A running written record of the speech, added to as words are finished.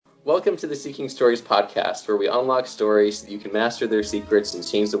Welcome to the Seeking Stories podcast, where we unlock stories so that you can master their secrets and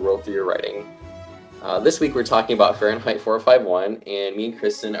change the world through your writing. This week we're talking about Fahrenheit 451, and me and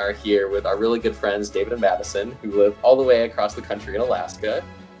Kristen are here with our really good friends David and Madison, who live all the way across the country in Alaska.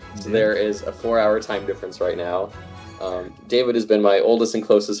 So there is a 4-hour time difference right now. David has been my oldest and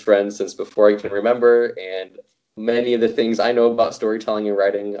closest friend since before I can remember, and many of the things I know about storytelling and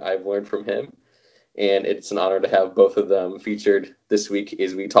writing I've learned from him. And it's an honor to have both of them featured this week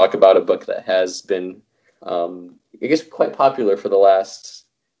as we talk about a book that has been, quite popular for the last,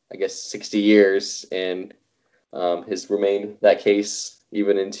 60 years, and has remained that case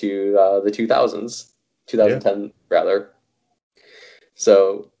even into the 2010 rather.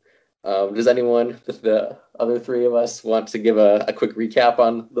 So does anyone, the other three of us, want to give a quick recap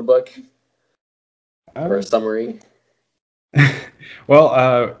on the book or a summary?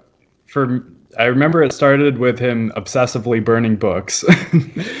 Well, I remember it started with him obsessively burning books.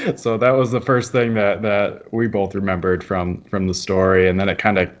 So that was the first thing that we both remembered from the story, and then it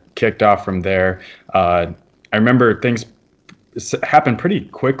kind of kicked off from there. I remember things happened pretty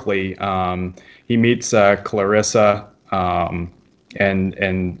quickly. He meets Clarissa,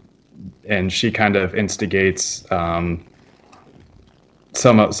 and she kind of instigates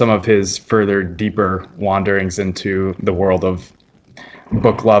some of his further deeper wanderings into the world of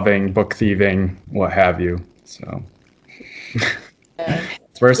book loving, book thieving, what have you. So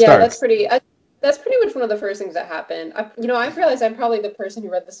that's where it starts. That's pretty much one of the first things that happened. I realized I'm probably the person who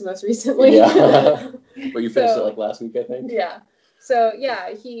read this most recently. Yeah. But you finished it last week, I think. Yeah. So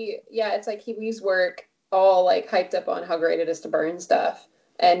it's like he leaves work all like hyped up on how great it is to burn stuff,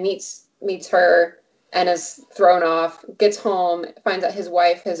 and meets her and is thrown off, gets home, finds out his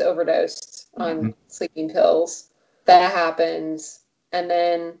wife has overdosed on sleeping pills. That happens. And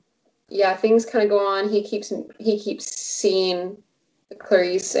then, things kind of go on. He keeps seeing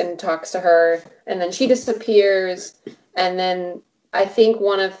Clarice and talks to her, and then she disappears. And then I think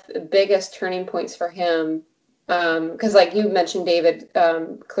one of the biggest turning points for him, because like you mentioned, David,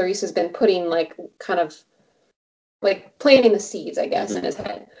 Clarice has been putting kind of planting the seeds, I guess, in his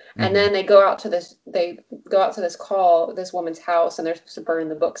head. Mm-hmm. And then they go out to this woman's house, and they're supposed to burn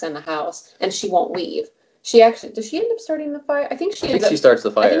the books in the house, and she won't leave. Does she end up starting the fire? I think she starts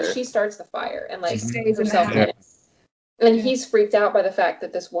the fire. I think she starts the fire and stays herself in it. And he's freaked out by the fact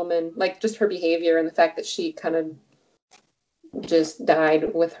that this woman, just her behavior and the fact that she kind of just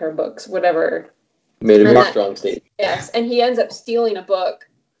died with her books, whatever. Made a very strong statement. Yes, and he ends up stealing a book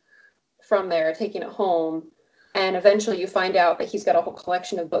from there, taking it home, and eventually you find out that he's got a whole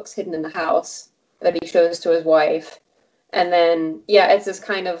collection of books hidden in the house that he shows to his wife. And then, it's this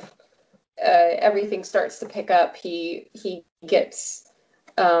kind of everything starts to pick up. He gets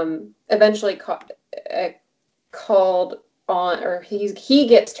eventually called on, or he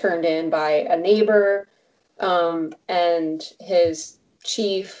gets turned in by a neighbor, and his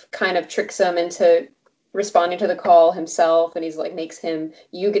chief kind of tricks him into responding to the call himself, and he's makes him,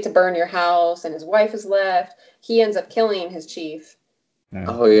 you get to burn your house, and his wife is left. He ends up killing his chief. Yeah.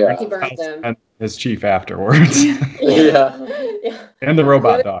 Oh yeah, he burns him. And his chief afterwards. Yeah. And the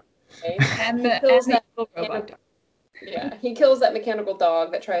robot dog. And the robot dog. Yeah, he kills that mechanical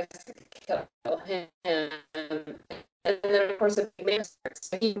dog that tries to kill him. And then, of course, a big man starts.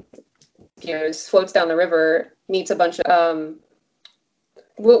 So he floats down the river, meets a bunch of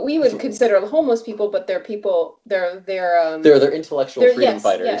what we would consider homeless people, but they're people. They're intellectual freedom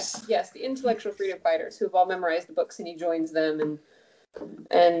fighters. Yes, the intellectual freedom fighters who've all memorized the books, and he joins them,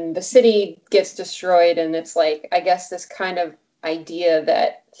 and the city gets destroyed, and it's I guess this kind of idea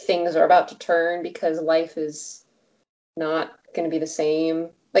that things are about to turn because life is not going to be the same.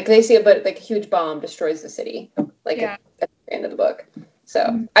 They see a huge bomb destroys the city, at the end of the book.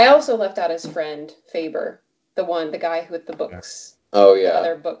 So I also left out his friend Faber, the guy who with the books. Oh yeah, the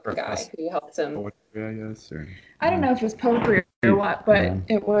other book guy who helped him. I don't know if it was poetry or what, but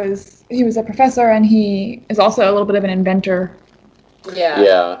he was a professor, and he is also a little bit of an inventor.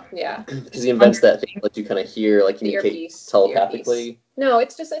 Yeah. Because he invents that thing that you kind of hear, communicate telepathically. No,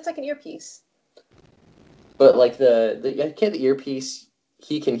 it's like an earpiece. But the earpiece,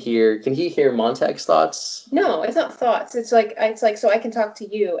 he can hear. Can he hear Montag's thoughts? No, it's not thoughts. It's like so I can talk to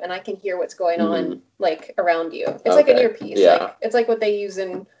you and I can hear what's going on around you. It's like an earpiece. Yeah. It's like what they use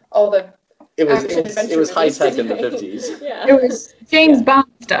in all the. It was high tech in the 50s. Yeah. It was James Bond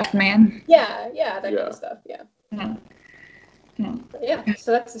stuff, man. Yeah, that kind of stuff. Yeah. Yeah. So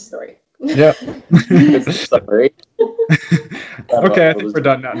that's the story. Yeah. Sorry. Okay, I think we're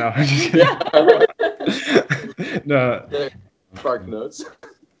done now. No. Spark notes.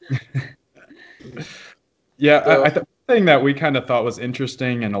 Yeah, so, I think thing that we kind of thought was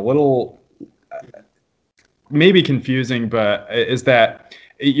interesting and a little maybe confusing, but is that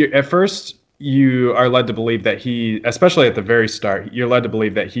at first you are led to believe that especially at the very start, you're led to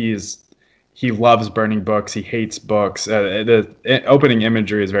believe that he loves burning books. He hates books. The opening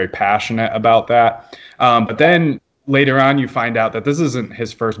imagery is very passionate about that. But then later on, you find out that this isn't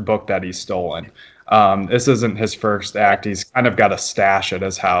his first book that he's stolen. This isn't his first act. He's kind of got a stash at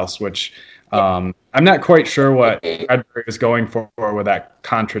his house, which I'm not quite sure what Bradbury is going for with that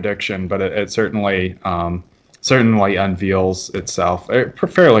contradiction, but it certainly unveils itself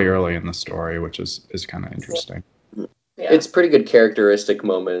fairly early in the story, which is kind of interesting. Yeah. It's pretty good characteristic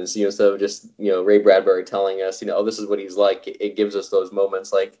moments, so just, Ray Bradbury telling us, oh, this is what he's like. It gives us those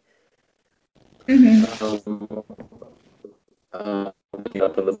moments like,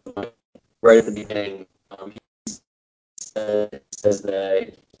 right at the beginning, he says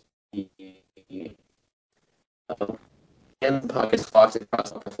that he and the pockets walked across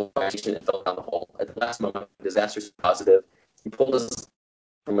the full station and fell down the hole. At the last moment, disaster was positive. He pulled us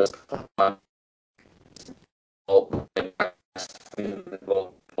from his pocket.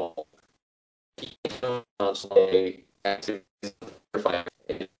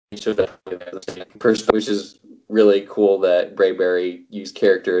 Which is really cool that Bradbury used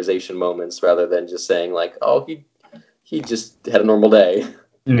characterization moments rather than just saying like, oh, he just had a normal day.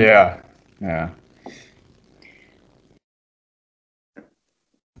 Yeah.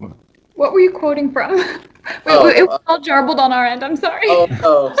 What were you quoting from? It was all jarbled on our end. I'm sorry.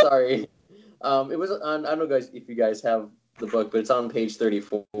 Oh, sorry. It was on. I don't know, guys, if you guys have the book, but it's on page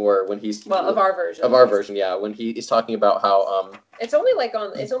 34 when he's of our version. Of our version, yeah. When he's talking about how it's only like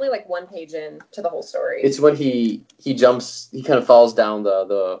one page in to the whole story. It's when he jumps, he kind of falls down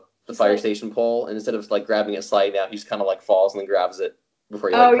the fire station pole, and instead of like grabbing it sliding down, he just kind of like falls and then grabs it before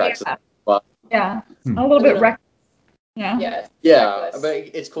he cracks it. Yeah, a little bit reckless. Yeah, but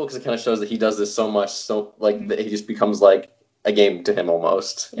it's cool because it kind of shows that he does this so much, that he just becomes like a game to him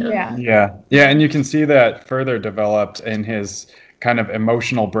almost. Yeah, and you can see that further developed in his kind of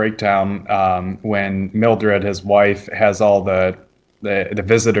emotional breakdown when Mildred, his wife, has all the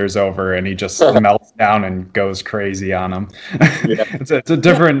visitors over, and he just melts down and goes crazy on them. Yeah. It's a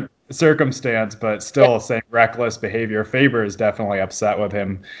different circumstance, but still same reckless behavior. Faber is definitely upset with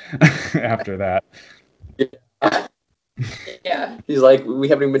him after that. Yeah. He's like, we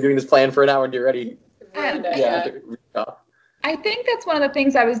haven't even been doing this plan for an hour and you're ready. I think that's one of the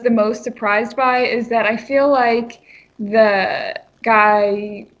things I was the most surprised by, is that I feel like the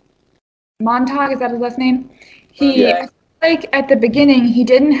guy, Montag, is that his last name? Like at the beginning, he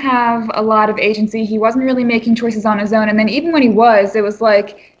didn't have a lot of agency. He wasn't really making choices on his own. And then even when he was, it was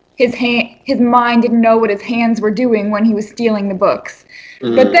like his mind didn't know what his hands were doing when he was stealing the books.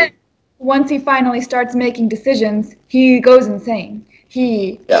 Mm-hmm. But then once he finally starts making decisions, he goes insane.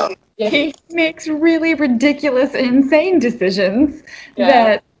 He makes really ridiculous, insane decisions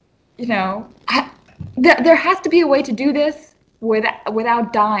that, there has to be a way to do this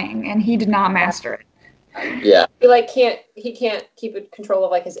without dying, and he did not master it. Yeah. He can't keep control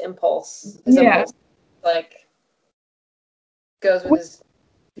of like his impulse. Impulse, goes with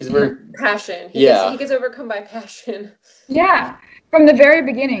his passion. He gets overcome by passion. Yeah. From the very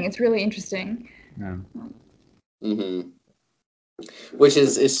beginning, it's really interesting. Yeah. Mm-hmm. Which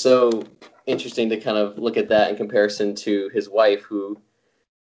is so interesting to kind of look at that in comparison to his wife, who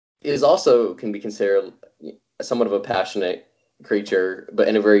is also can be considered somewhat of a passionate creature, but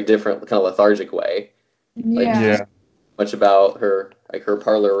in a very different kind of lethargic way. Much about her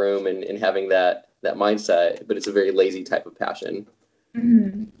parlor room and having that mindset, but it's a very lazy type of passion.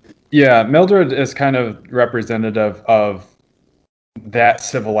 Mm-hmm. Yeah, Mildred is kind of representative of that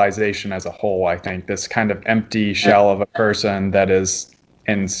civilization as a whole, I think. This kind of empty shell of a person that is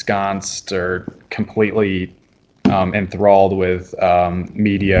ensconced or completely enthralled with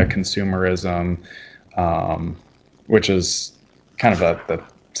media consumerism, which is kind of the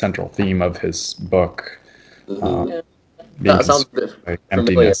central theme of his book.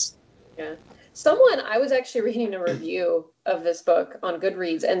 Emptiness. Yeah. I was actually reading a review of this book on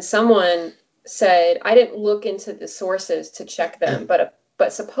Goodreads, and someone said, I didn't look into the sources to check them, but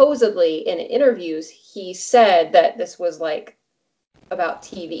supposedly in interviews he said that this was like about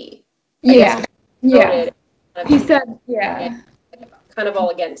TV. He said, kind of all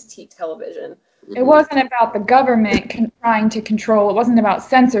against television. It wasn't about the government trying to control. It wasn't about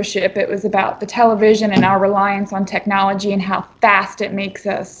censorship. It was about the television and our reliance on technology and how fast it makes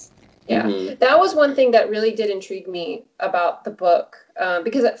us. Yeah, that was one thing that really did intrigue me about the book,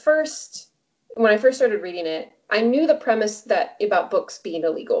 because at first, when I first started reading it, I knew the premise about books being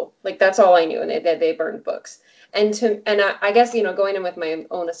illegal. Like, that's all I knew, and that they burned books. I guess, going in with my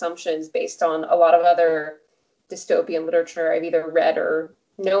own assumptions based on a lot of other dystopian literature I've either read or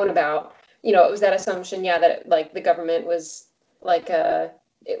known about, it was that assumption, that like the government was like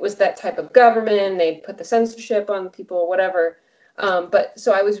it was that type of government. They'd put the censorship on people, whatever. But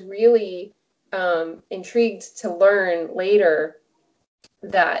so I was really intrigued to learn later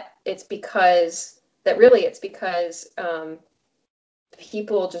that it's because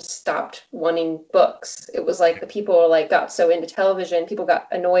people just stopped wanting books. It was like the people like got so into television, people got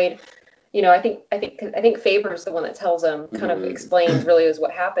annoyed. I think Faber's the one that tells them, kind of explains really is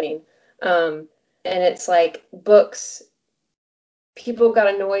what happening. And it's like books, people got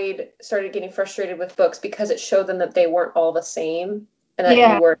annoyed, started getting frustrated with books because it showed them that they weren't all the same, and that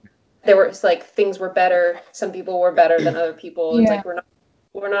there were like things were better. Some people were better than other people. It's like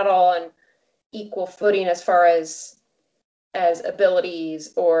we're not all on equal footing as far as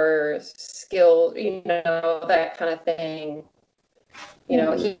abilities or skill, that kind of thing.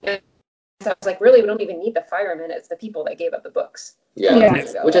 I was like, really, we don't even need the firemen. It's the people that gave up the books.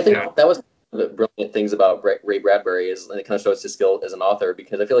 Which I think that was the brilliant things about Ray Bradbury is it kind of shows his skill as an author,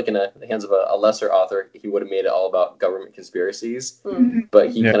 because I feel like in the hands of a lesser author, he would have made it all about government conspiracies,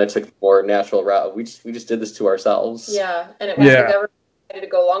 but he kind of took the more natural route. We just did this to ourselves. Yeah, and it was the government decided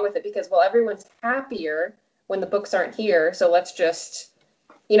to go along with it because, well, everyone's happier when the books aren't here, so let's just,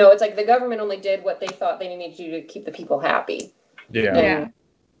 it's like the government only did what they thought they needed to do to keep the people happy.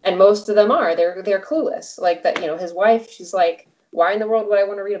 And most of them they're clueless. Like that, his wife, she's like, why in the world would I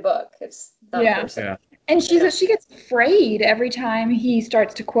want to read a book? It's not a person. And she gets afraid every time he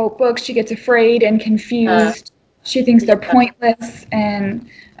starts to quote books. She gets afraid and confused. She thinks they're pointless, and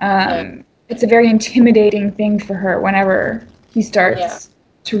it's a very intimidating thing for her whenever he starts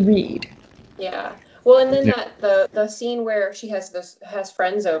to read. Yeah. Well, and then the scene where she has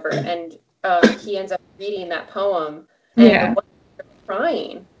friends over, and he ends up reading that poem, and they're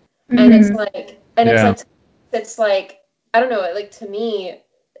crying, and it's like, it's like, I don't know, like, to me,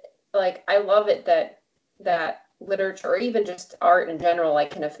 like, I love it that literature, or even just art in general,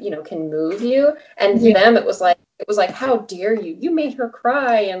 like, can move you. And to them, it was like, how dare you? You made her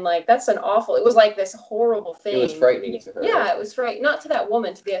cry, and like, that's it was like this horrible thing. It was frightening to her. Yeah, it was frightening. Not to that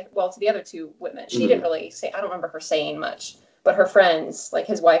woman, to the other two women. She didn't really say, I don't remember her saying much, but her friends, like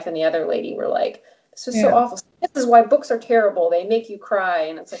his wife and the other lady, were like, this was so awful. This is why books are terrible. They make you cry.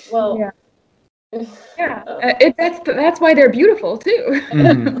 And it's like, well, that's why they're beautiful too.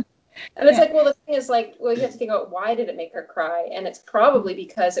 And it's like, well, the thing is, like, well, you have to think about, why did it make her cry? And it's probably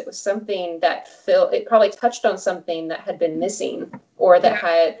because it was something that it probably touched on something that had been missing, or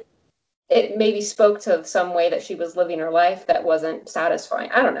that it maybe spoke to some way that she was living her life that wasn't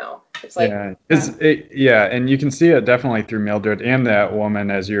satisfying. I don't know. It's like, and you can see it definitely through Mildred and that woman,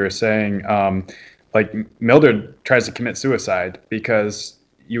 as you were saying. Like, Mildred tries to commit suicide because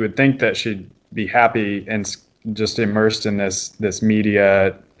you would think that she'd be happy and just immersed in this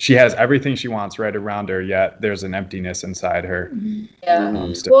media. She has everything she wants right around her, yet there's an emptiness inside her.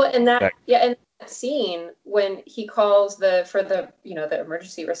 Well, and that scene when he calls for the the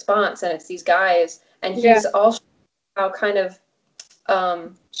emergency response, and it's these guys, and he's all how kind of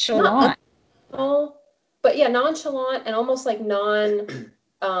nonchalant, nonchalant, and almost like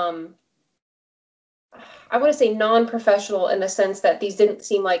I want to say non-professional, in the sense that these didn't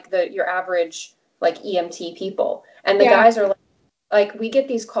seem like your average like EMT people. And the guys are like, we get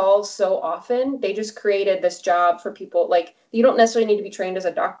these calls so often. They just created this job for people. Like, you don't necessarily need to be trained as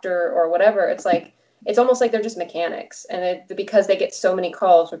a doctor or whatever. It's like, it's almost like they're just mechanics. And because they get so many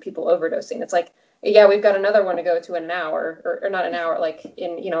calls for people overdosing, it's like, we've got another one to go to in an hour, or not an hour, like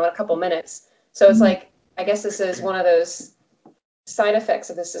in a couple minutes. So it's like, I guess this is one of those side effects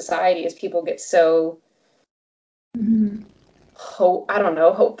of this society, is people get so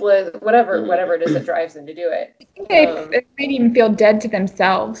hopeless, whatever it is that drives them to do it. I think they made even feel dead to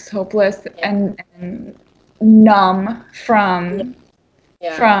themselves, hopeless and numb from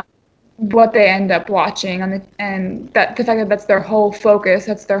what they end up watching, and that the fact that that's their whole focus,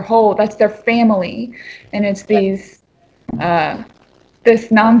 that's their family, and it's these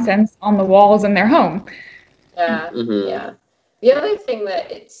this nonsense on the walls in their home. The other thing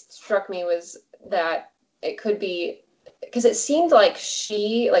that it struck me was that it could be, because it seemed like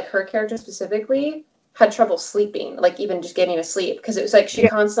her character specifically, had trouble sleeping, like even just getting to sleep, because it was like she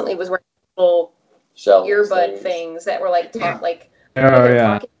constantly was wearing little earbud things that were like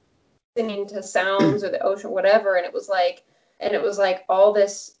talking, listening to sounds or the ocean, whatever, and it was like all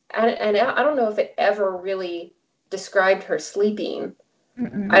this, and I don't know if it ever really described her sleeping.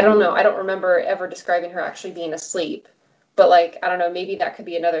 I don't know. I don't remember ever describing her actually being asleep, But like, I don't know, maybe that could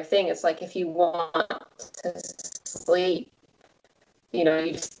be another thing. It's like if you want to sleep, you know,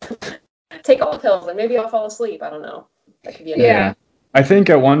 you just take all the pills and maybe I'll fall asleep. I don't know. That could be another. Yeah. I think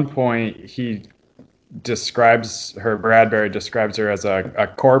at one point he describes her, Bradbury describes her as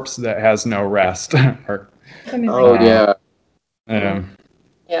a corpse that has no rest. Oh, yeah. Yeah.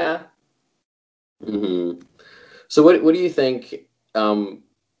 Mm-hmm. So what do you think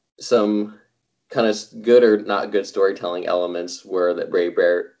some kind of good or not good storytelling elements were that Ray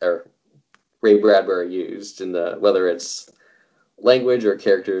Bradbury used in whether it's language or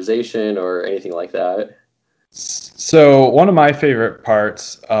characterization or anything like that? So one of my favorite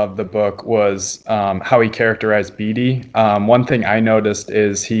parts of the book was how he characterized Beatty. One thing I noticed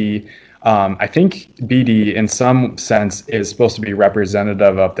is I think Beatty in some sense is supposed to be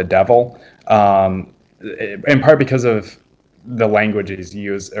representative of the devil, in part because of the language he's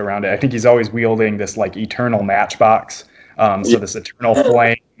used around it. I think he's always wielding this like eternal matchbox, so this eternal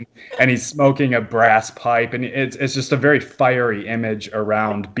flame, and he's smoking a brass pipe, and it's just a very fiery image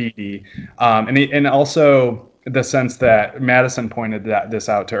around Beatty, and also the sense that Madison pointed this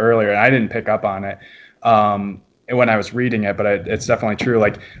out to earlier, and I didn't pick up on it when I was reading it, but it's definitely true.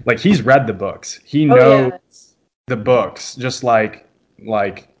 Like he's read the books, he knows the books, just like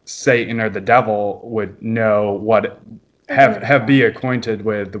Satan or the devil would know what. Have be acquainted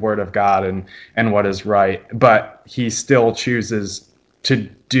with the word of God and what is right, but he still chooses to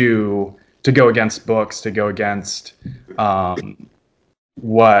go against books, to go against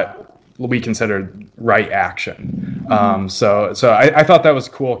what we consider right action. So I thought that was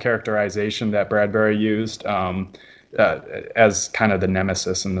cool characterization that Bradbury used as kind of the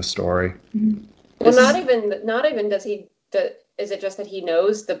nemesis in the story. Well, not even does he. Is it just that he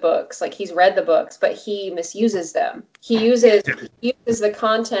knows the books, like he's read the books, but he misuses them? He uses the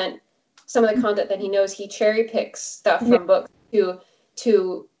content, some of the content that he knows. He cherry picks stuff from books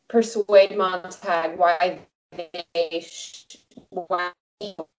to persuade Montag why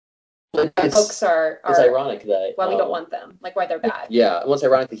books are. It's ironic that why we don't want them, like why they're bad. Yeah, well, it's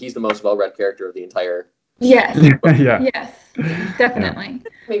ironic that he's the most well-read character of the entire. Yes. Yeah. Yes. Definitely.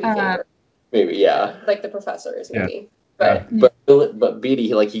 Maybe, yeah. Like the professor is maybe. Yeah. But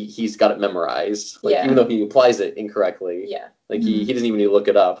Beatty, like he's got it memorized. Like even though he applies it incorrectly. Yeah. Like he doesn't even need to look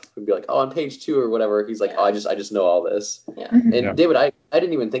it up. He'd be like, oh, on page 2 or whatever. He's like, oh, I just know all this. Yeah. And David, I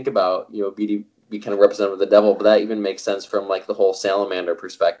didn't even think about Beatty be kind of representative of the devil, but that even makes sense from like the whole salamander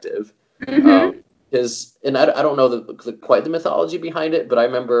perspective. Because and I don't know quite the mythology behind it, but I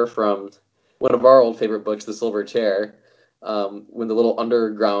remember from one of our old favorite books, The Silver Chair, when the little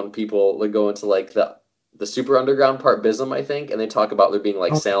underground people would go into like the super underground part, Bism, I think, and they talk about there being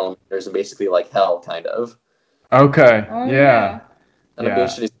like salamanders and basically like hell, kind of. Okay. Yeah. And I'm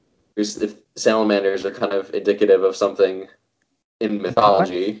interested if salamanders are kind of indicative of something in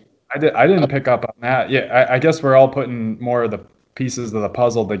mythology. I didn't pick up on that. Yeah, I guess we're all putting more of the pieces of the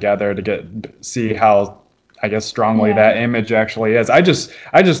puzzle together to see how, I guess, strongly that image actually is. I just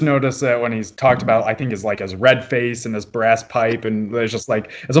noticed that when he's talked about, I think his red face and his brass pipe, and there's just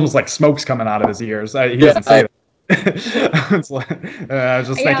like it's almost like smoke's coming out of his ears. He doesn't say that. I was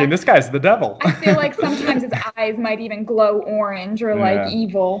just thinking, this guy's the devil. I feel like sometimes his eyes might even glow orange or like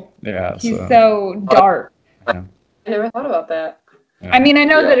evil. Yeah, he's so dark. I never thought about that. I mean, I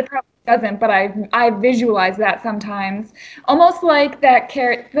know that it probably doesn't, but I visualize that sometimes, almost like that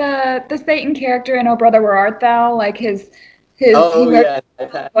the Satan character in Oh Brother Where Art Thou, like his glasses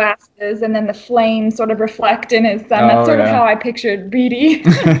and then the flames sort of reflect in his sun. That's sort of how I pictured Beatty.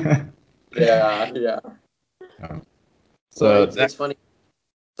 Yeah. So it's funny.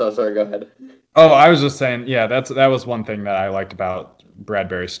 So sorry, go ahead. Oh, I was just saying, that was one thing that I liked about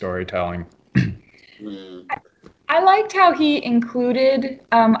Bradbury's storytelling. I liked how he included,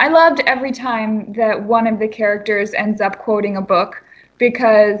 I loved every time that one of the characters ends up quoting a book,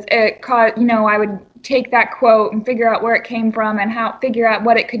 because it caught, I would take that quote and figure out where it came from and figure out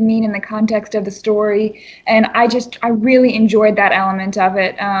what it could mean in the context of the story. And I really enjoyed that element of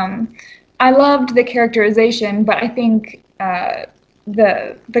it. I loved the characterization, but I think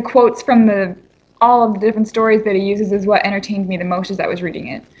the quotes from all of the different stories that he uses is what entertained me the most as I was reading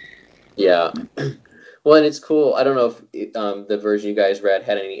it. Yeah. Well, and it's cool. I don't know if the version you guys read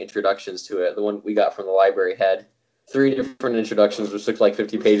had any introductions to it. The one we got from the library had 3 different introductions, which took like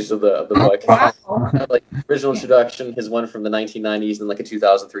 50 pages of the book. Wow. Like original introduction, his one from the 1990s, and like a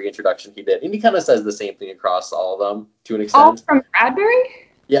 2003 introduction he did. And he kind of says the same thing across all of them to an extent. All from Bradbury?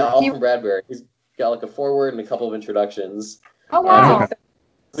 Yeah, all from Bradbury. He's got like a foreword and a couple of introductions. Oh, wow.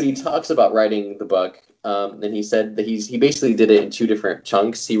 But he talks about writing the book, and he said that he basically did it in 2 different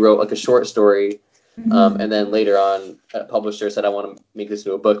chunks. He wrote like a short story And then later on, a publisher said, I want to make this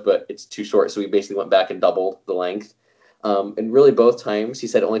into a book, but it's too short. So we basically went back and doubled the length. And really both times, he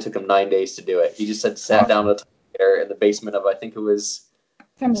said it only took him 9 days to do it. He just sat down at a typewriter in the basement of, I think it was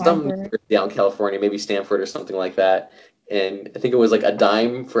some university out in California, maybe Stanford or something like that. And I think it was like a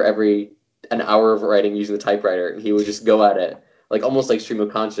dime for an hour of writing using the typewriter. And he would just go at it, like almost like stream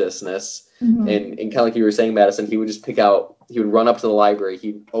of consciousness. And kind of like you were saying, Madison, he would just he would run up to the library,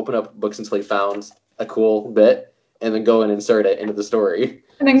 he'd open up books until he found a cool bit, and then go and insert it into the story.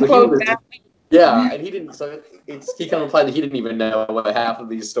 And then quote that. Yeah, and he didn't. So he kind of implied that he didn't even know what half of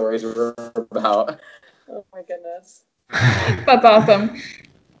these stories were about. Oh my goodness. That's awesome.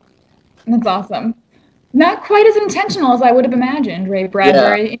 That's awesome. Not quite as intentional as I would have imagined, Ray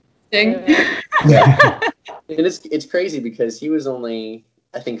Bradbury. Yeah. Yeah. And it's crazy because he was only,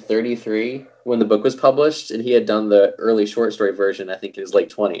 I think, 33 when the book was published, and he had done the early short story version, I think, in his late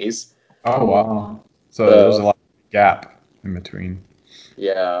 20s. Oh, wow. So there's a lot of gap in between.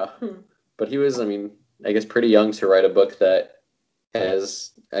 Yeah. But he was, I guess, pretty young to write a book that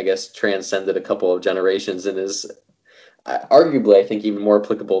has, I guess, transcended a couple of generations and is arguably, I think, even more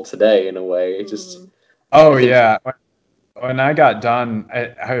applicable today in a way. Yeah. When I got done,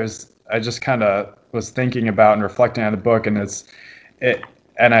 I just kind of was thinking about and reflecting on the book, and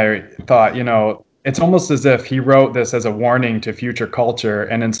I thought, it's almost as if he wrote this as a warning to future culture,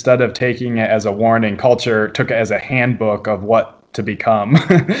 and instead of taking it as a warning, culture took it as a handbook of what to become.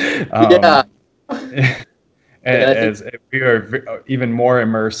 As we are even more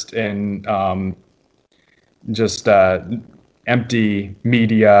immersed in just empty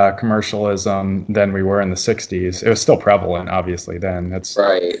media commercialism than we were in the 60s. It was still prevalent, obviously, then. That's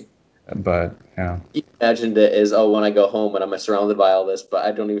right. But, yeah. He imagined it as, when I go home and I'm surrounded by all this, but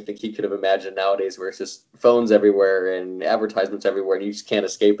I don't even think he could have imagined nowadays where it's just phones everywhere and advertisements everywhere and you just can't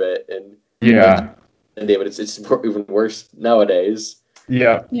escape it. And David, it's even worse nowadays.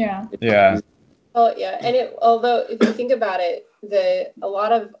 Yeah. Well, yeah, and although if you think about it, a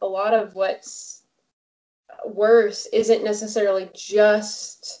lot of what's worse isn't necessarily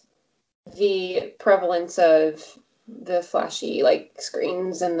just the prevalence of the flashy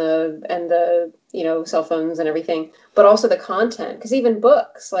screens and the cell phones and everything, but also the content. Because even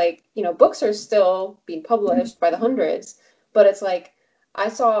books, books are still being published by the hundreds, but it's I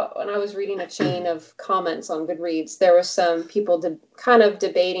saw when I was reading a chain of comments on Goodreads, there was some people kind of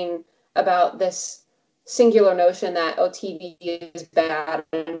debating about this singular notion that TV is bad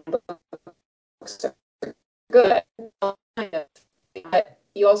and books are good. But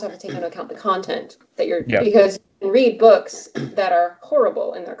you also have to take into account the content that because you can read books that are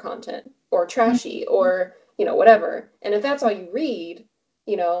horrible in their content or trashy or whatever. And if that's all you read,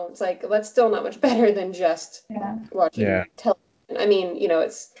 it's that's still not much better than just watching television.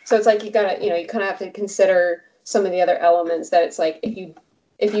 It's you gotta you kind of have to consider some of the other elements that it's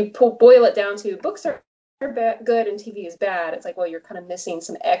if you boil it down to books are good and TV is bad, it's you're kind of missing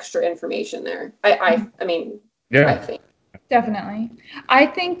some extra information there. I think. Definitely. I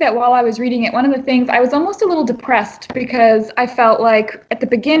think that while I was reading it, one of the things, I was almost a little depressed because I felt like at the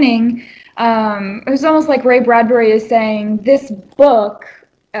beginning, it was almost like Ray Bradbury is saying this book,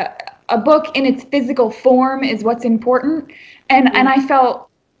 a book in its physical form is what's important. And I felt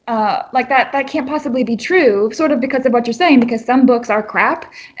like that can't possibly be true, sort of because of what you're saying, because some books are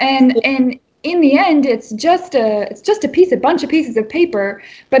crap. And in the end, it's just a bunch of pieces of paper.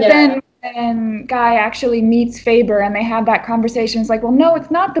 But then Guy actually meets Faber and they have that conversation. It's well, no, it's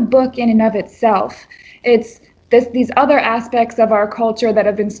not the book in and of itself. It's these other aspects of our culture that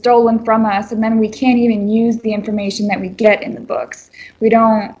have been stolen from us, and then we can't even use the information that we get in the books.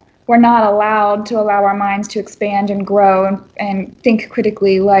 We're not allowed to allow our minds to expand and grow and think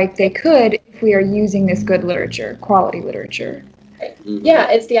critically like they could if we are using this good literature, quality literature. Yeah,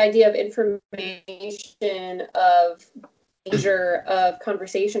 it's the idea of information, of measure of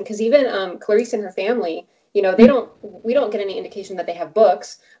conversation, because even Clarice and her family, we don't get any indication that they have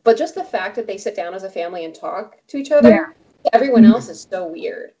books, but just the fact that they sit down as a family and talk to each other, everyone else is so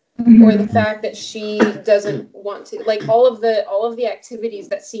weird. Or the fact that she doesn't want to, all of the activities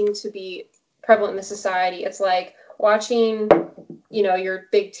that seem to be prevalent in the society. It's watching, your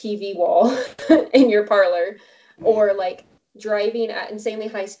big TV wall in your parlor, or driving at insanely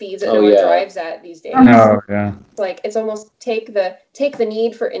high speeds that no one drives at these days. Oh, yeah. It's almost take the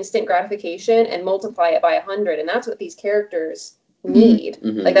need for instant gratification and multiply it by 100, and that's what these characters need.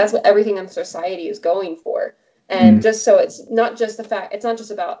 That's what everything in society is going for. And just so it's not just about,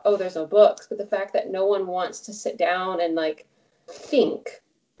 there's no books, but the fact that no one wants to sit down and think.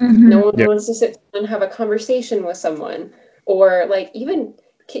 No one wants to sit down and have a conversation with someone, or even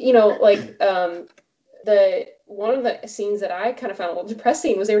one of the scenes that I kind of found a little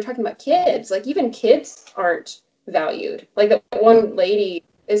depressing was they were talking about kids. Like, even kids aren't valued. Like, the one lady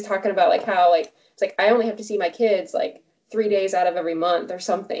is talking about like how like it's like I only have to see my kids like 3 days out of every month or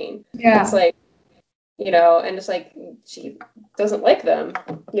something. Yeah. It's like, and it's like she doesn't like them.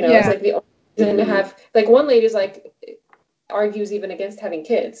 It's like the only reason to have, like, one lady's like argues even against having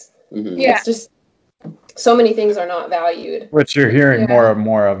kids. Yeah. It's just so many things are not valued. Which you're hearing more and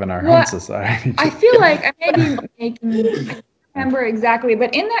more of in our own society. I feel like I may be making, I can't remember exactly,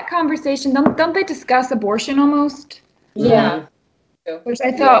 but in that conversation, don't they discuss abortion almost? Yeah. Which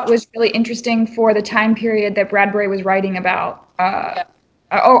I thought was really interesting for the time period that Bradbury was writing about,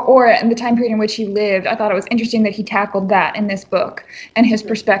 or in the time period in which he lived. I thought it was interesting that he tackled that in this book and his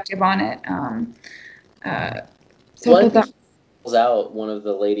perspective on it. Pulls out one of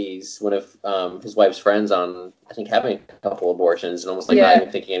the ladies, one of his wife's friends, on I think having a couple abortions and almost like not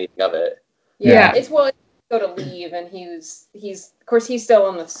even thinking anything of it. Yeah. It's go to leave, and he's of course he's still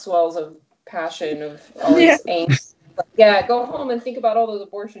on the swells of passion of all his angst. Go home and think about all those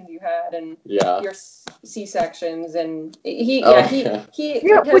abortions you had and your C-sections, and he has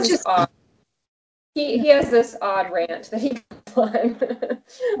this odd rant that he goes on. I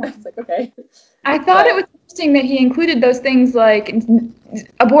was like, okay. I thought it was interesting that he included those things like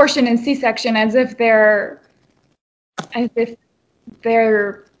abortion and C-section as if they're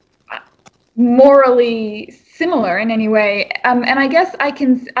morally similar in any way. And I guess I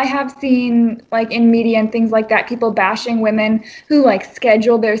have seen, like, in media and things like that, people bashing women who like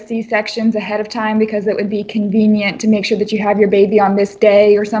schedule their C-sections ahead of time because it would be convenient to make sure that you have your baby on this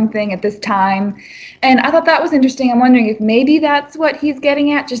day or something at this time. And I thought that was interesting. I'm wondering if maybe that's what he's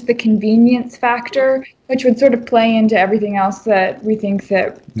getting at, just the convenience factor, which would sort of play into everything else that we think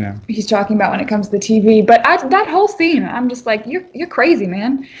that he's talking about when it comes to the TV. But that whole scene, I'm just like, you're crazy,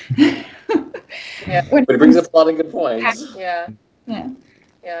 man. But it brings up a lot of good points. Yeah.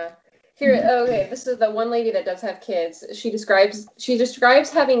 Here, this is the one lady that does have kids. She describes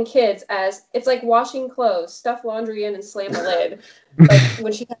having kids as it's like washing clothes, stuff laundry in and slam the lid. Like,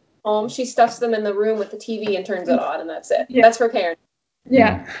 when she comes home, she stuffs them in the room with the TV and turns it on, and that's it. That's her parent.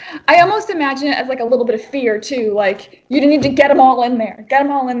 Yeah. I almost imagine it as like a little bit of fear too, like you need to get them all in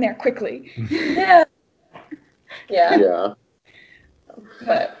there quickly. Yeah.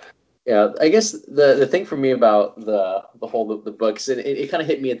 But I guess the thing for me about the books, and it kind of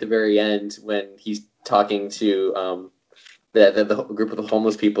hit me at the very end when he's talking to the group of the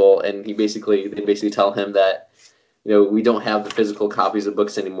homeless people, and they basically tell him that we don't have the physical copies of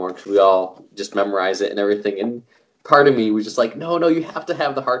books anymore because we all just memorize it and everything. And part of me was just like, no, you have to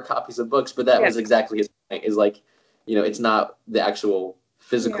have the hard copies of books. But that was exactly his point. Is like, it's not the actual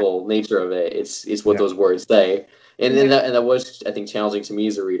physical nature of it. It's what those words say. And that was, I think, challenging to me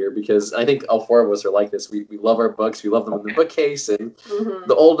as a reader, because I think all four of us are like this. We love our books. We love them in the bookcase, and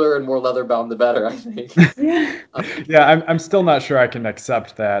the older and more leather bound, the better, I think. I'm still not sure I can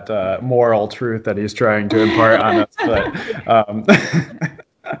accept that moral truth that he's trying to impart on us. But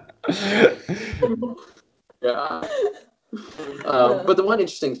but the one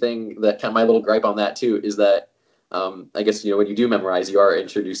interesting thing that kind of my little gripe on that too is that I guess when you do memorize, you are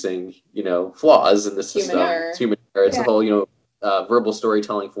introducing flaws in the system. Human error. It's the whole verbal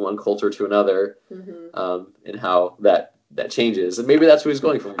storytelling from one culture to another, and how that changes. And maybe that's what he's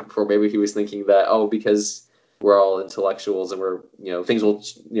going for. Maybe he was thinking that because we're all intellectuals and we're things will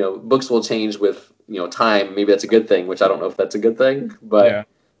books will change with time. Maybe that's a good thing, which I don't know if that's a good thing, but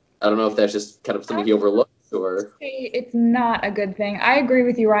I don't know if that's just kind of something he overlooked. Or it's not a good thing. I agree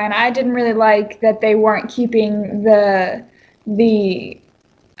with you, Ryan. I didn't really like that they weren't keeping the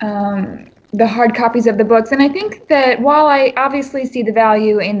hard copies of the books. And I think that while I obviously see the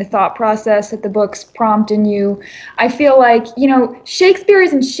value in the thought process that the books prompt in you, I feel like, Shakespeare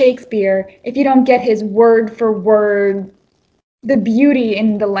isn't Shakespeare if you don't get his word for word, the beauty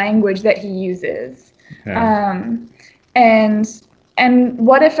in the language that he uses. And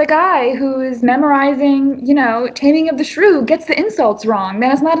what if a guy who is memorizing, Taming of the Shrew gets the insults wrong?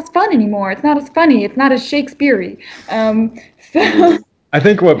 Then it's not as fun anymore. It's not as funny. It's not as Shakespeare-y. I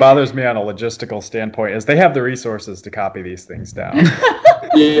think what bothers me on a logistical standpoint is they have the resources to copy these things down.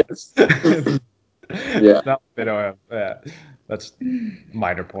 Yes. No, they don't have that. That's a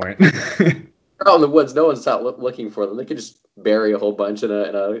minor point. Out in the woods, no one's out looking for them. They could just bury a whole bunch in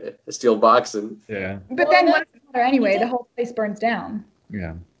a steel box and. Yeah. But then what does it matter anyway? The whole place burns down.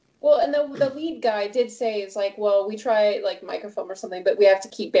 Yeah. Well, and the lead guy did say, it's like, well, we try like microfilm or something, but we have to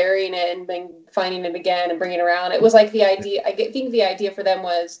keep burying it and then finding it again and bringing it around. It was like the idea. I think the idea for them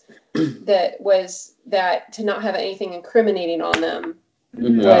was that to not have anything incriminating on them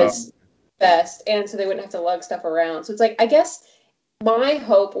was best, and so they wouldn't have to lug stuff around. So it's like, I guess my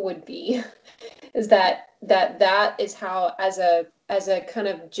hope would be is that is how, as a kind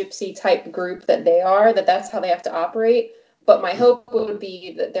of gypsy type group that they are, that's how they have to operate. But my hope would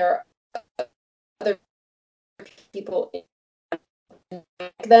be that there are other people like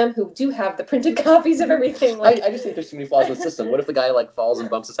them who do have the printed copies of everything. Like, I just think there's too many flaws in the system. What if the guy like falls and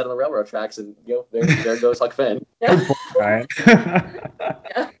bumps his head on the railroad tracks, and there goes Huck Finn? Yeah. Right.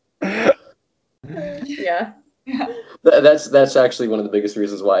 Yeah. That's actually one of the biggest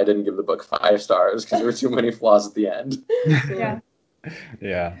reasons why I didn't give the book 5 stars, because there were too many flaws at the end. Yeah.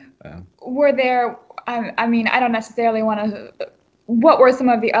 Yeah. Were there? I mean, I don't necessarily want to. What were some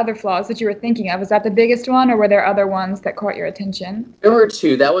of the other flaws that you were thinking of? Is that the biggest one, or were there other ones that caught your attention? There were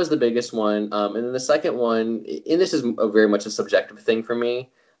 2. That was the biggest one. And then the second one, and this is very much a subjective thing for me,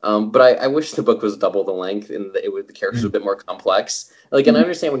 but I wish the book was double the length and the characters were a bit more complex. Like, and I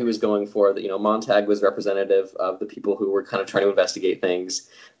understand what he was going for, that, Montag was representative of the people who were kind of trying to investigate things.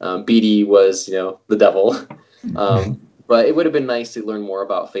 Beatty was, the devil. But it would have been nice to learn more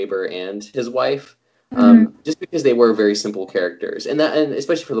about Faber and his wife. Just because they were very simple characters, and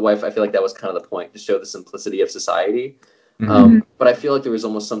especially for the wife, I feel like that was kind of the point, to show the simplicity of society. But I feel like there was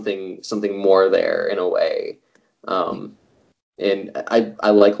almost something more there in a way. And I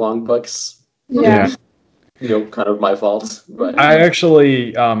like long books. Yeah. Kind of my fault. But I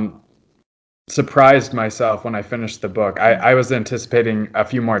actually surprised myself when I finished the book. I was anticipating a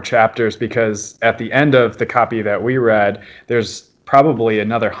few more chapters, because at the end of the copy that we read, there's probably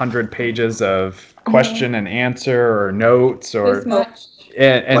another 100 pages of question and answer or notes This much.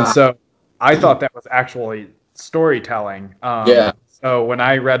 and so I thought that was actually storytelling. So when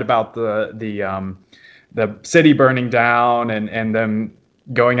I read about the city burning down and them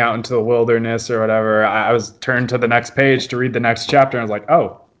going out into the wilderness or whatever, I was turned to the next page to read the next chapter, and I was like,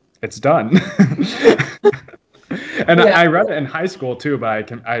 oh, it's done. And I read it in high school too,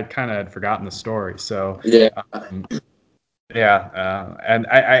 but I kind of had forgotten the story. So and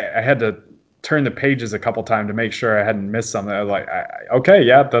I had to turn the pages a couple times to make sure I hadn't missed something. I was like, okay,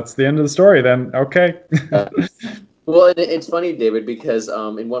 yeah, that's the end of the story then. Okay. Well, it's funny, David, because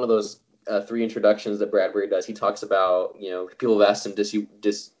in one of those 3 introductions that Bradbury does, he talks about, people have asked him, does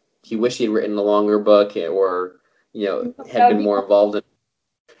he wish he had written a longer book, or, had been more involved in.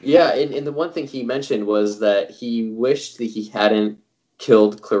 Yeah, and the one thing he mentioned was that he wished that he hadn't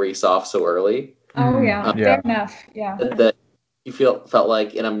killed Clarice off so early. Oh yeah, fair enough. Yeah. That he felt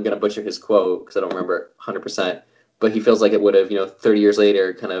like, and I'm going to butcher his quote because I don't remember it 100%, but he feels like it would have, 30 years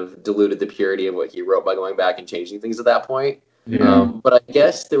later, kind of diluted the purity of what he wrote by going back and changing things at that point. Yeah. But I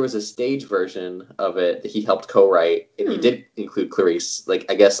guess there was a stage version of it that he helped co-write, and he did include Clarice, like,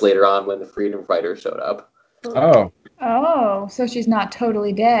 I guess later on when the Freedom Fighter showed up. Oh, so she's not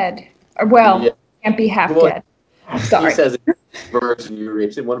totally dead. Or, can't be half dead. Sorry. He says in version you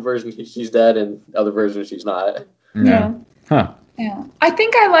reach. In one version she's dead, and other version she's not. Yeah. Huh. Yeah. I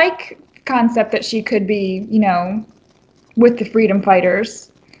think I like the concept that she could be, with the freedom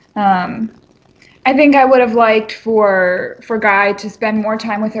fighters. I think I would have liked for Guy to spend more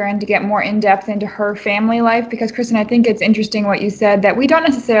time with her and to get more in-depth into her family life, because, Kristen, I think it's interesting what you said, that we don't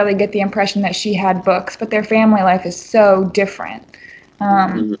necessarily get the impression that she had books, but their family life is so different.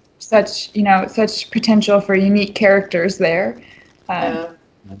 Such potential for unique characters there.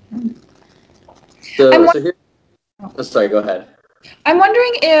 Sorry, go ahead. I'm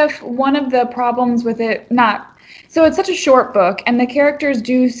wondering if one of the problems with it, so it's such a short book, and the characters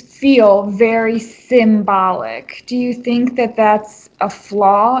do feel very symbolic. Do you think that that's a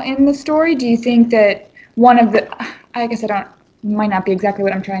flaw in the story? Do you think that I guess might not be exactly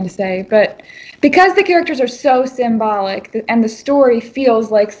what I'm trying to say, but because the characters are so symbolic, and the story feels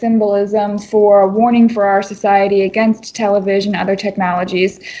like symbolism for a warning for our society against television, other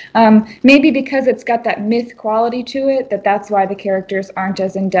technologies, maybe because it's got that myth quality to it, that's why the characters aren't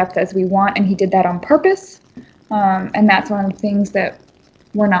as in-depth as we want, and he did that on purpose. And that's one of the things that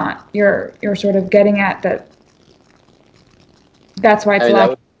we're not. You're sort of getting at that. That's why it's a lack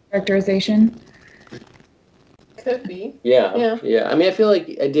of characterization. Could be. Yeah. I mean, I feel like,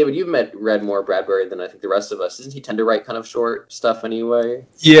 David, you've read more Bradbury than I think the rest of us. Doesn't he tend to write kind of short stuff anyway?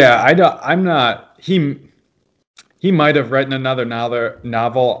 Yeah, I'm not. He might have written another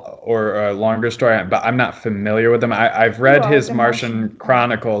novel or a longer story, but I'm not familiar with them. I've read his Martian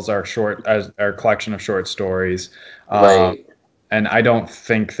Chronicles, our collection of short stories, right. And I don't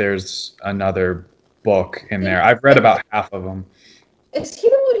think there's another book in there. I've read about half of them. Is he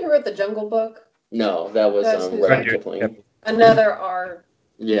the one who wrote the Jungle Book? No, that was Rudyard Kipling. Another R.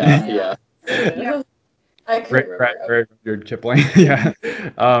 Yeah. I couldn't remember. Rudyard Kipling. Yeah.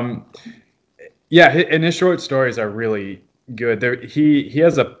 Yeah, and his short stories are really good. He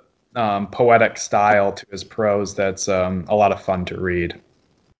has a poetic style to his prose that's a lot of fun to read.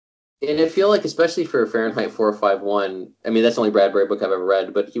 And I feel like, especially for Fahrenheit 451, I mean, that's the only Bradbury book I've ever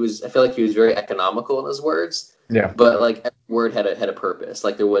read, but I feel like he was very economical in his words. Yeah. But like every word had a purpose.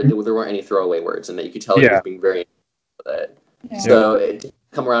 Like there weren't any throwaway words, and that you could tell he was being very with it. Yeah. So to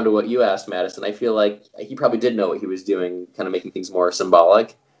come around to what you asked, Madison, I feel like he probably did know what he was doing, kind of making things more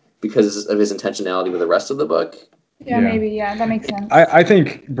symbolic because of his intentionality with the rest of the book. Yeah, maybe. Yeah, that makes sense. I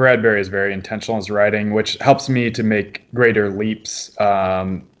think Bradbury is very intentional in his writing, which helps me to make greater leaps.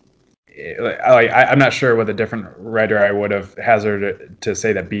 I'm not sure with a different writer I would have hazarded to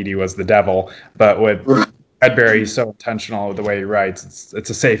say that Beattie was the devil, but with Bradbury, he's so intentional with the way he writes. It's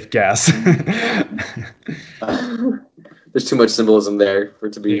a safe guess. There's too much symbolism there for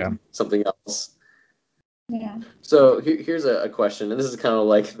it to be something else. Yeah. So here's a question, and this is kind of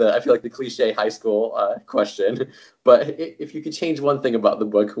like I feel like the cliche high school question, but if you could change one thing about the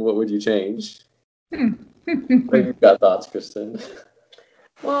book, what would you change? You've got thoughts, Kristen.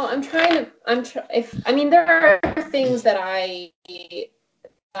 Well, there are things that I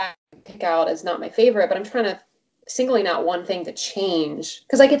pick out as not my favorite, but I'm trying to singling out one thing to change,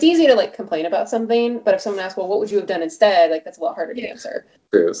 because like it's easy to like complain about something, but if someone asks, well, what would you have done instead, like that's a lot harder to answer.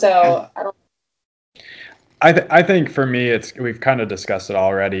 True. So I don't. I think for me, we've kind of discussed it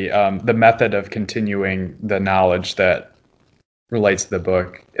already. The method of continuing the knowledge that relates to the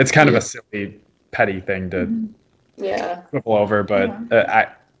book. It's kind of a silly, petty thing to quibble over, but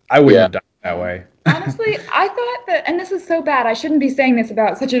I wouldn't have done it that way. Honestly, I thought that, and this is so bad, I shouldn't be saying this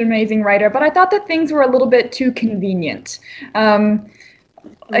about such an amazing writer, but I thought that things were a little bit too convenient.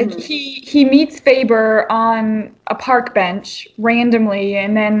 Like he meets Faber on a park bench randomly,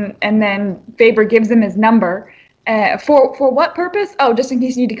 and then Faber gives him his number. For what purpose? Oh, just in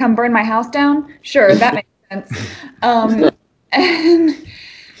case you need to come burn my house down? Sure, that makes sense. And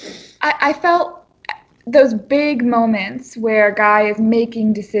I felt those big moments where Guy is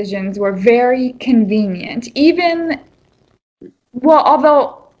making decisions were very convenient.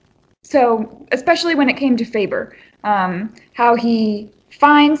 Especially when it came to Faber, how he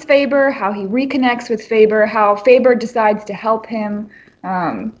finds Faber, how he reconnects with Faber, how Faber decides to help him.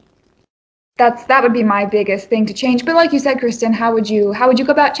 That would be my biggest thing to change. But like you said, Kristen, how would you go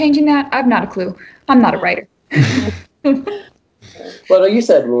about changing that? I've not a clue. I'm not a writer. Well, you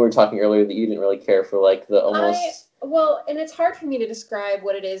said when we were talking earlier that you didn't really care for like the almost. And it's hard for me to describe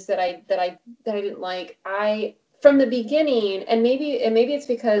what it is that I didn't like. From the beginning, and maybe it's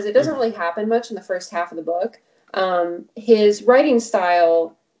because it doesn't really happen much in the first half of the book. His writing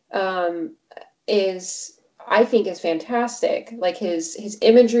style is fantastic. Like his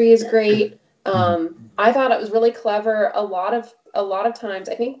imagery is great. I thought it was really clever. A lot of times,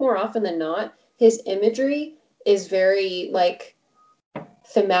 I think more often than not, his imagery is very like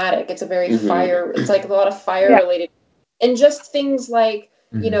thematic. It's a very fire. It's like a lot of fire related, and just things like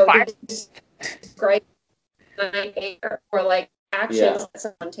describe or like actions that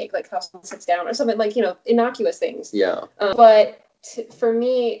someone take, like how someone sits down or something, like innocuous things. Yeah. But for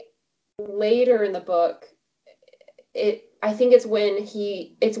me, later in the book, I think it's when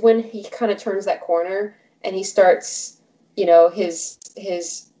he kind of turns that corner and he starts,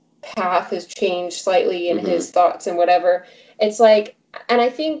 his path has changed slightly in his thoughts and whatever. It's like, and I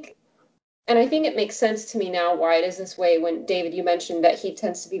think it makes sense to me now why it is this way. When David, you mentioned that he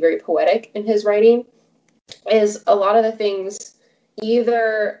tends to be very poetic in his writing, is a lot of the things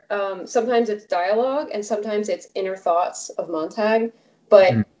either sometimes it's dialogue and sometimes it's inner thoughts of Montag,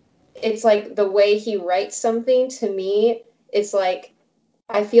 but it's like the way he writes something, to me, it's like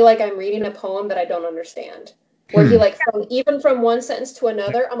I feel like I'm reading a poem that I don't understand. Where he even from one sentence to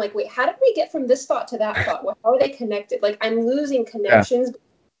another, I'm like, wait, how did we get from this thought to that thought? Well, how are they connected? Like I'm losing connections between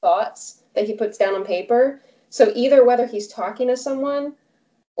thoughts that he puts down on paper. So either whether he's talking to someone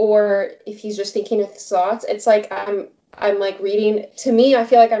or if he's just thinking his thoughts, it's like I'm like reading. To me, I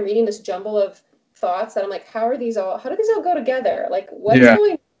feel like I'm reading this jumble of thoughts that I'm like, how do these all go together? Like what's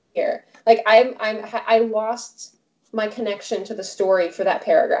going on here? Like I lost my connection to the story for that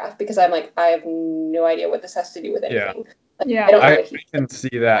paragraph because I'm like, I have no idea what this has to do with anything. I can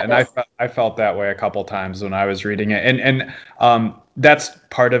see that, and I felt that way a couple times when I was reading it, and that's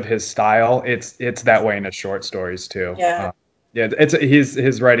part of his style. It's that way in his short stories too.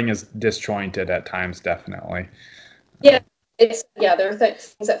 His writing is disjointed at times, definitely. There are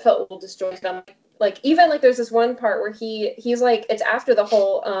things that felt a little disjointed. I'm like even like there's this one part where he's like, it's after the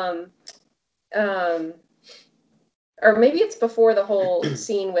whole or maybe it's before the whole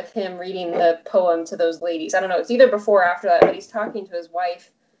scene with him reading the poem to those ladies. I don't know. It's either before or after that, but he's talking to his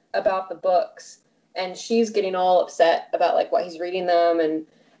wife about the books, and she's getting all upset about like what he's reading them,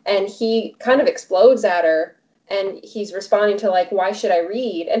 and he kind of explodes at her, and he's responding to like, why should I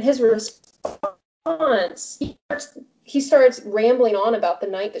read? And his response, he starts rambling on about the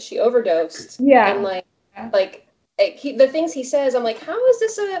night that she overdosed. Yeah. And the things he says, I'm like, how is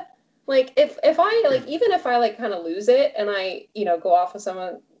this a, like, if I, like, even if I, like, kind of lose it and I, you know, go off with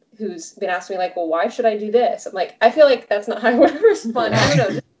someone who's been asking me, like, well, why should I do this? I'm like, I feel like that's not how I would respond. I don't know.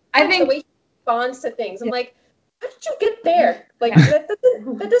 Just I think the way he responds to things. I'm like, how did you get there? Like, that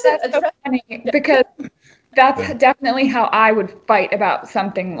doesn't that's address. so funny, because that's definitely how I would fight about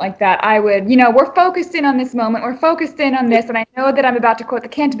something like that. I would, you know, we're focused in on this moment, we're focused in on this, and I know that I'm about to quote the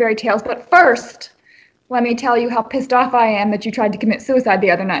Canterbury Tales, but first, let me tell you how pissed off I am that you tried to commit suicide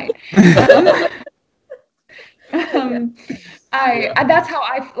the other night. That's how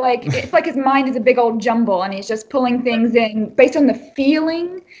I, like, it's like his mind is a big old jumble, and he's just pulling things in based on the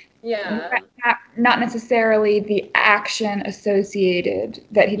feeling, not necessarily the action associated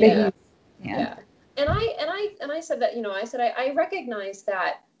that he. And I said that, you know, I recognize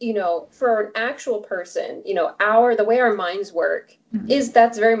that, you know, for an actual person, you know, the way our minds work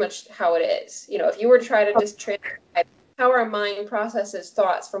that's very much how it is. You know, if you were to try to just transcribe how our mind processes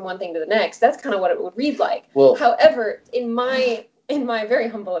thoughts from one thing to the next, that's kind of what it would read like. Well, however, in my very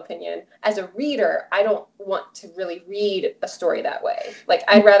humble opinion, as a reader, I don't want to really read a story that way. Like,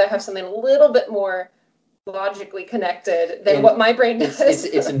 I'd rather have something a little bit more logically connected than what my brain does.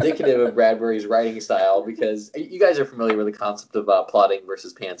 It's indicative of Bradbury's writing style, because you guys are familiar with the concept of plotting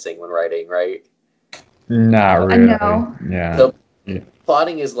versus pantsing when writing, right? Not really. No. Yeah. So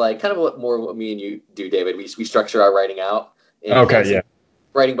plotting is like kind of what me and you do, David. We structure our writing out. Okay.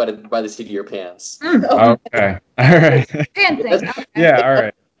 Writing by the seat of your pants. Okay. All right. Pantsing. Okay. Yeah. All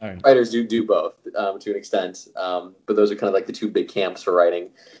right. Writers do both to an extent, but those are kind of like the two big camps for writing.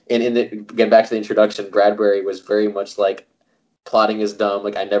 And again, back to the introduction, Bradbury was very much like, plotting is dumb,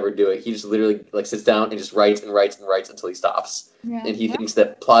 like I never do it. He just literally like sits down and just writes and writes and writes until he stops. Yeah. And he thinks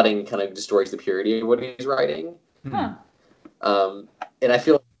that plotting kind of destroys the purity of what he's writing. Huh. And I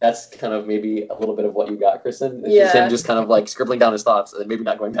feel like that's kind of maybe a little bit of what you got, Kristen. It's him just kind of like scribbling down his thoughts and then maybe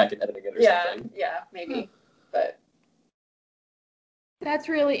not going back and editing it or something. Yeah, maybe. But that's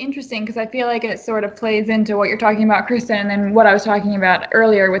really interesting, because I feel like it sort of plays into what you're talking about, Kristen, and then what I was talking about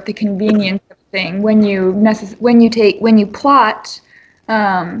earlier with the convenience of thing. When you plot,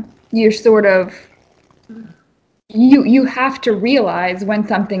 you're sort of you have to realize when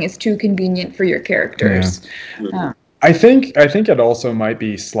something is too convenient for your characters. Yeah. I think it also might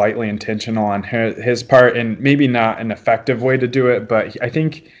be slightly intentional on his part, and maybe not an effective way to do it, but I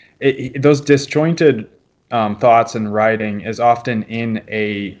think those disjointed thoughts and writing is often in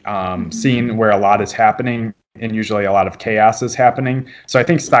a scene where a lot is happening, and usually a lot of chaos is happening. So I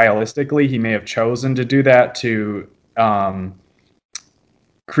think stylistically he may have chosen to do that to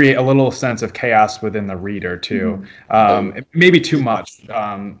create a little sense of chaos within the reader too. Maybe too much,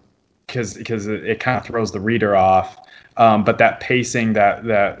 because it kind of throws the reader off. But that pacing,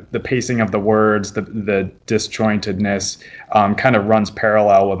 the pacing of the words, the disjointedness, kind of runs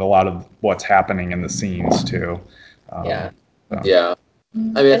parallel with a lot of what's happening in the scenes too. Yeah. I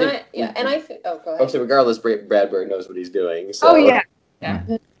mean, I think go ahead. So regardless, Bradbury knows what he's doing. So. Oh yeah.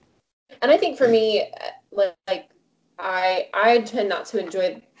 And I think for me, like I tend not to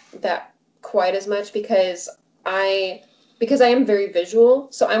enjoy that quite as much because I am very visual.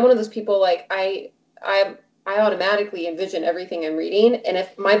 So I'm one of those people, like I automatically envision everything I'm reading, and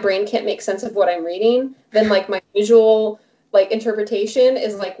if my brain can't make sense of what I'm reading, then like my visual like interpretation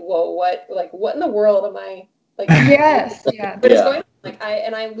is like, whoa, what in the world am I like? Yes, but it's going on, like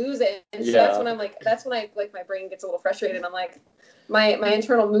I lose it, and so that's when my brain gets a little frustrated. And I'm like, my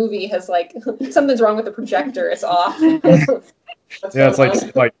internal movie has like something's wrong with the projector. It's off.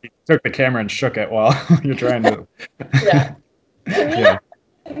 It's like you took the camera and shook it while you're trying to.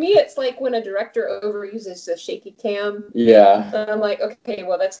 To me, it's like when a director overuses the shaky cam. Yeah. I'm like, okay,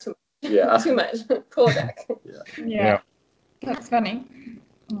 well, that's too much. Yeah. Too much. Pull it back. Yeah. That's funny.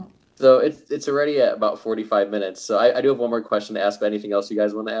 So it's already at about 45 minutes. So I do have one more question to ask, but anything else you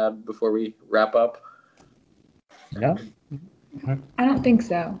guys want to add before we wrap up? Yeah. I don't think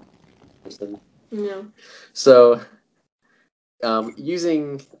so. No. So,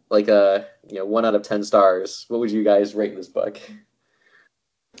 using like a 1 out of 10 stars, what would you guys rate this book?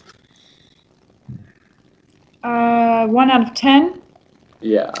 1 out of 10?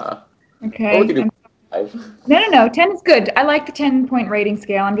 Yeah. Okay. Or we could do 5. No. 10 is good. I like the 10-point rating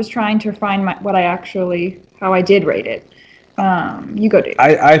scale. I'm just trying to refine how I did rate it. You go, Dave.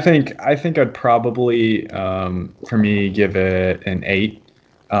 I think I'd probably, for me, give it an 8.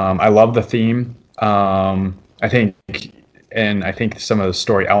 I love the theme. I think some of the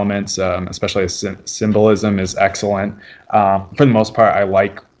story elements, especially the symbolism, is excellent. For the most part, I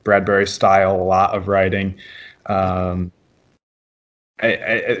like Bradbury's style a lot of writing.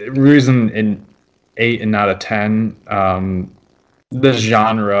 Reason in 8 and not a 10. The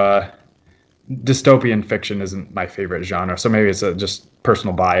genre, dystopian fiction, isn't my favorite genre, so maybe it's just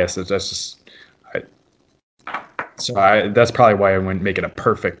personal bias. That's probably why I wouldn't make it a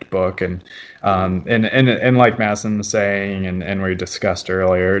perfect book. And like Madison was saying, and we discussed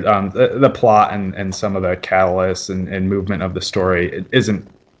earlier, the plot and some of the catalysts and movement of the story, it isn't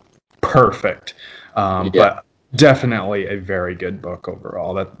perfect, but definitely a very good book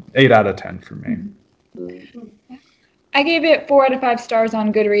overall. That 8 out of 10 for me. I gave it 4 out of 5 stars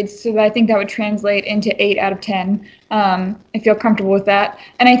on Goodreads, so I think that would translate into 8 out of 10. I feel comfortable with that.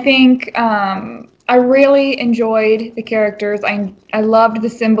 And I think I really enjoyed the characters. I loved the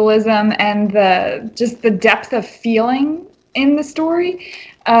symbolism and the depth of feeling in the story.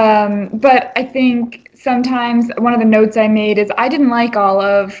 But I think sometimes one of the notes I made is I didn't like all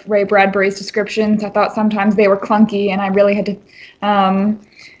of Ray Bradbury's descriptions. I thought sometimes they were clunky, and I really had to...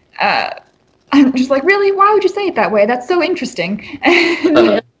 I'm just like, really? Why would you say it that way? That's so interesting.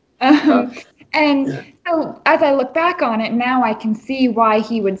 And so as I look back on it, now I can see why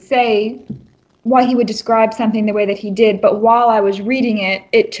he would describe something the way that he did. But while I was reading it,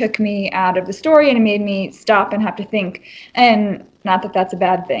 it took me out of the story and it made me stop and have to think. And not that that's a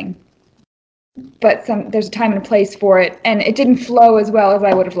bad thing, but there's a time and a place for it. And it didn't flow as well as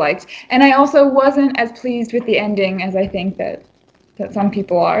I would have liked. And I also wasn't as pleased with the ending as I think that some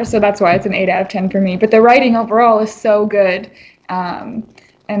people are, so that's why it's an 8 out of 10 for me. But the writing overall is so good, and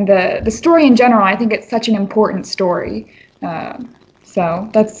the story in general, I think it's such an important story. So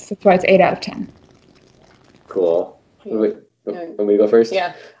that's why it's 8 out of 10. Cool. Want me to go first?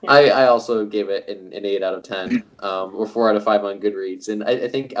 Yeah. I also gave it an 8 out of 10, or 4 out of 5 on Goodreads. And I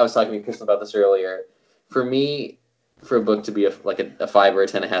think I was talking to Kristen about this earlier. For me, for a book to be a 5 or a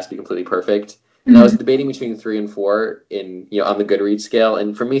 10, it has to be completely perfect. And I was debating between 3 and 4 on the Goodreads scale.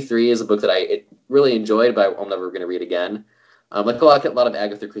 And for me, 3 is a book that I really enjoyed, but I'm never going to read again. Like a lot of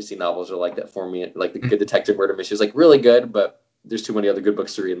Agatha Christie novels are like that for me. Like the Good Detective Murder Mystery is like really good, but there's too many other good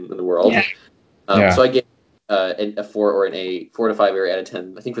books to read in the world. Yeah. So I gave a 4 or an 8, 4 to 5 or 8 out of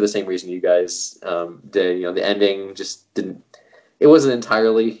 10. I think for the same reason you guys did. The ending just didn't. It wasn't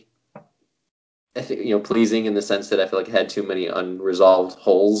entirely, I think, pleasing in the sense that I feel like it had too many unresolved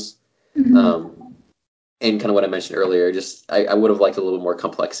holes. Mm-hmm. And kind of what I mentioned earlier, just I would have liked a little more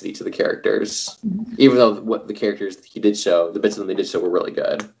complexity to the characters, even though what the characters he did show, the bits of them they did show were really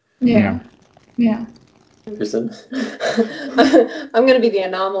good. Yeah. Kristen? I'm going to be the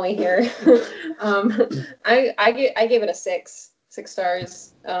anomaly here. I gave it a 6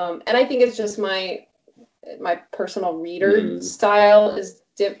 stars, and I think it's just my personal reader style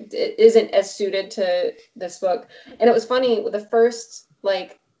isn't as suited to this book. And it was funny with the first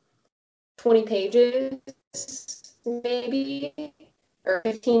 20 pages, maybe, or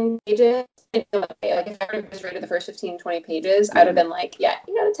 15 pages. If I was rated the first 15, 20 pages, I'd have been like, yeah,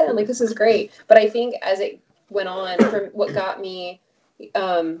 8 out of 10. This is great. But I think as it went on, from what got me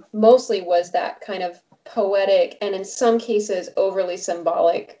mostly was that kind of poetic and in some cases overly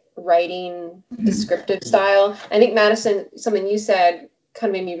symbolic writing, descriptive style. I think, Madison, something you said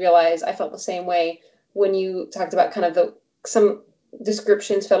kind of made me realize I felt the same way when you talked about kind of some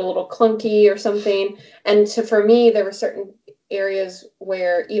descriptions felt a little clunky or something. And for me, there were certain areas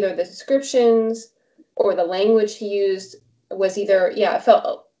where either the descriptions or the language he used was either, it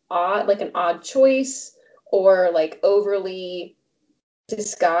felt odd, like an odd choice, or overly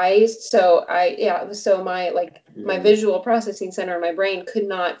disguised. So my visual processing center in my brain could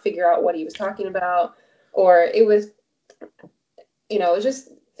not figure out what he was talking about, or it was, it was just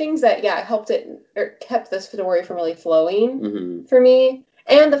things that helped it or kept the story from really flowing for me.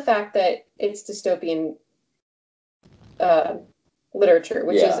 And the fact that it's dystopian literature,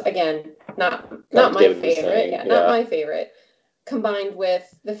 which is again not my favorite. Not my favorite. Combined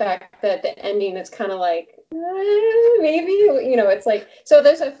with the fact that the ending is kind of maybe it's so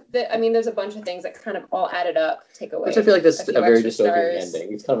there's a bunch of things that kind of all added up to take away. Which I feel like that's a very dystopian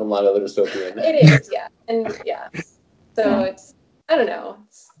ending. It's kind of a lot of other dystopian. It is, and so it's, I don't know.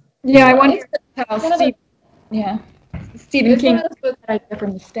 Yeah, I wonder how Stephen King idea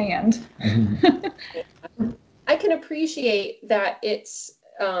from The Stand. I can appreciate that it's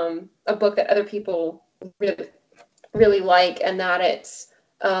a book that other people really, really like, and that it's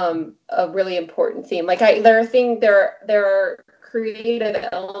a really important theme. There are creative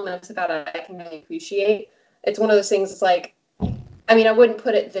elements about it I can really appreciate. It's one of those things. It's I I mean, I wouldn't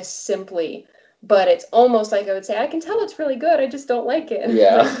put it this simply, but it's almost like I would say, I can tell it's really good, I just don't like it.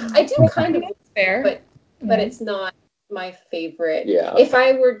 Yeah. Like, I do kind of, fair. but it's not my favorite. Yeah. If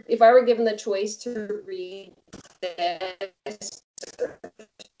I were given the choice to read this or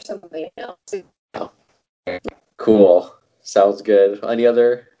something else. Cool. Sounds good. Any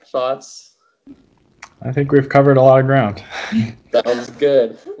other thoughts? I think we've covered a lot of ground. Sounds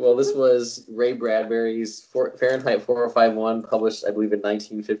good. Well, this was Ray Bradbury's Fahrenheit 4051, published, I believe, in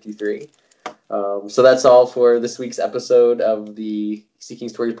 1953. So that's all for this week's episode of the Seeking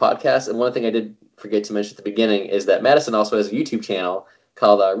Stories podcast. And one thing I did forget to mention at the beginning is that Madison also has a YouTube channel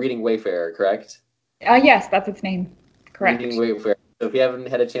called Reading Wayfarer, correct? Yes, that's its name. Correct. Reading Wayfarer. So if you haven't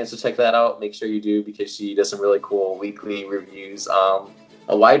had a chance to check that out, make sure you do, because she does some really cool weekly reviews,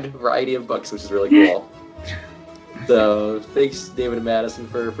 a wide variety of books, which is really cool. So thanks, David and Madison,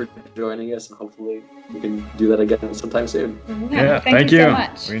 for joining us, and hopefully we can do that again sometime soon. Yeah, thank you so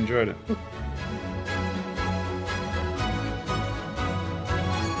much. We enjoyed it.